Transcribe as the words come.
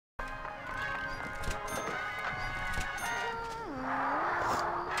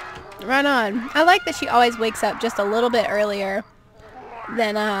Right on. I like that she always wakes up just a little bit earlier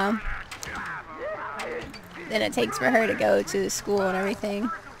than it takes for her to go to school and everything.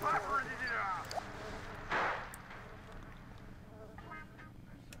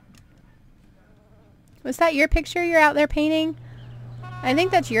 Was that your picture you're out there painting? I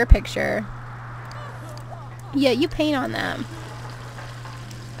think that's your picture. Yeah, you paint on them.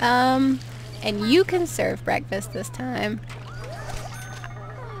 And you can serve breakfast this time.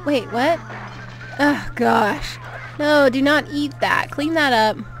 Wait, what? Oh, gosh. No, do not eat that. Clean that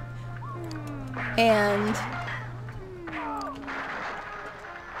up. And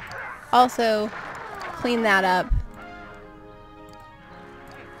also clean that up.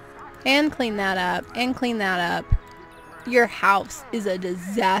 And clean that up. And clean that up. Your house is a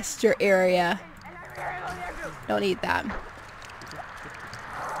disaster area. Don't eat that.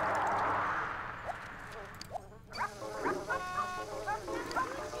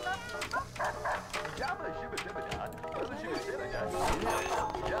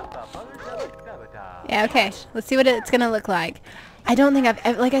 Yeah, okay. Let's see what it's gonna look like. I don't think I've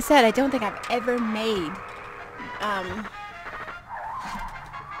ever, like I said, I don't think I've ever made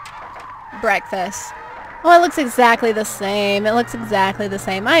breakfast. Oh, it looks exactly the same. It looks exactly the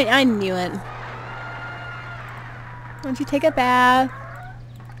same. I knew it. Why don't you take a bath?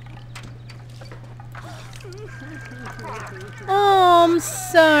 Oh, I'm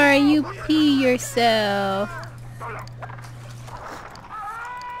sorry. You pee yourself.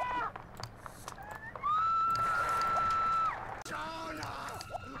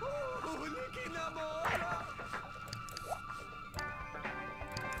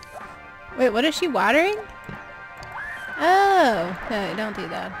 Wait, what is she watering? Oh, no, don't do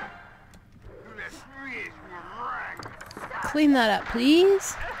that. Clean that up,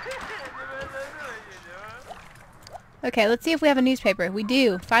 please. Okay, let's see if we have a newspaper. We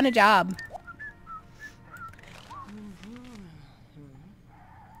do. Find a job.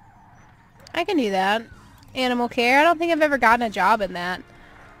 I can do that. Animal care. I don't think I've ever gotten a job in that.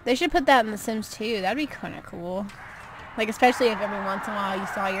 They should put that in The Sims 2. That'd be kind of cool. Like, especially if every once in a while you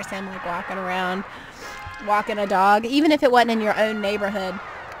saw your sim, like, walking around, walking a dog. Even if it wasn't in your own neighborhood.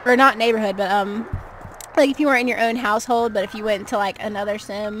 Or not neighborhood, but, like, if you weren't in your own household, but if you went into, like, another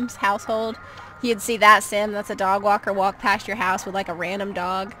sim's household, you'd see that sim that's a dog walker walk past your house with, like, a random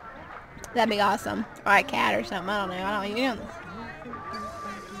dog. That'd be awesome. Or a cat or something. I don't know. You know.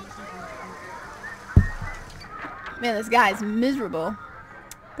 Man, this guy's miserable.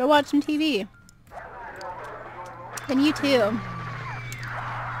 Go watch some TV. And you too.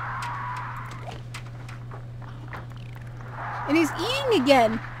 And he's eating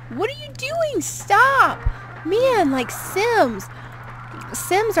again. What are you doing? Stop! Man, like Sims.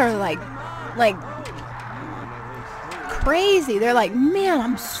 Sims are like crazy. They're like, man,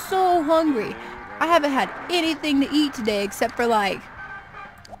 I'm so hungry. I haven't had anything to eat today except for like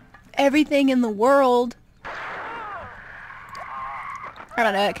everything in the world. I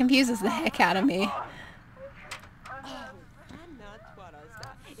don't know, it confuses the heck out of me.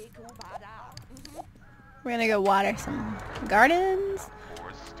 We're gonna go water some gardens.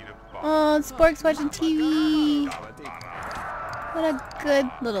 Oh, Spork's watching TV. What a good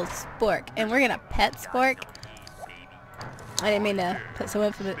little Spork. And we're gonna pet Spork. I didn't mean to put so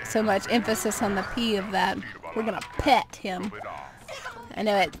much emphasis on the P of that. We're gonna pet him. I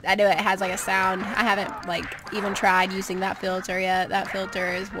know it has like a sound. I haven't like even tried using that filter yet. That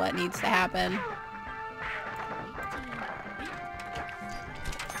filter is what needs to happen.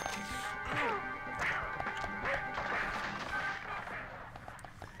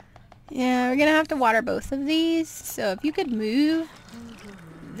 Yeah, we're gonna have to water both of these, so if you could move,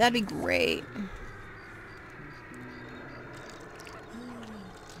 that'd be great.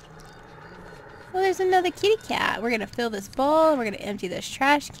 Well, there's another kitty cat. We're gonna fill this bowl, we're gonna empty this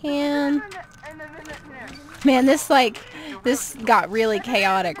trash can. Man, this got really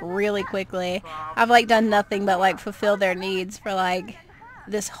chaotic really quickly. I've like done nothing but like fulfill their needs for like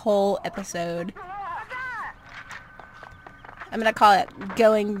this whole episode. I'm gonna call it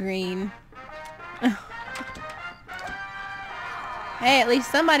Going Green. Hey, at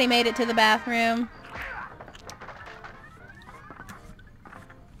least somebody made it to the bathroom.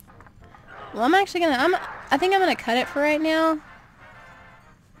 Well, I'm actually gonna, I think I'm gonna cut it for right now.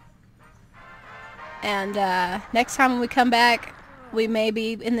 And next time when we come back, we may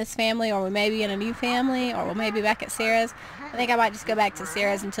be in this family, or we may be in a new family, or we may be back at Sarah's. I think I might just go back to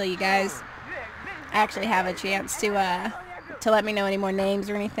Sarah's until you guys actually have a chance to let me know any more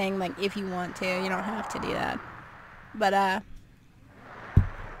names or anything. Like, if you want to, you don't have to do that. But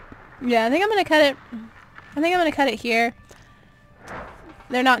yeah, I think I'm gonna cut it. I think I'm gonna cut it here.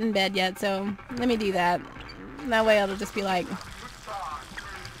 They're not in bed yet, so let me do that. That way it'll just be like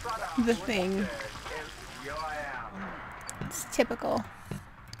the thing. It's typical.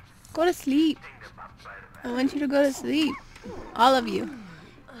 Go to sleep. I want you to go to sleep. All of you.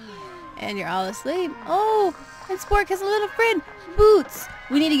 And you're all asleep. Oh, and Spork has a little friend. Boots.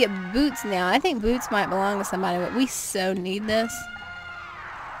 We need to get Boots now. I think Boots might belong to somebody, but we so need this.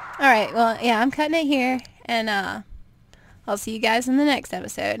 Alright, well, yeah, I'm cutting it here. And I'll see you guys in the next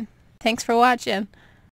episode. Thanks for watching.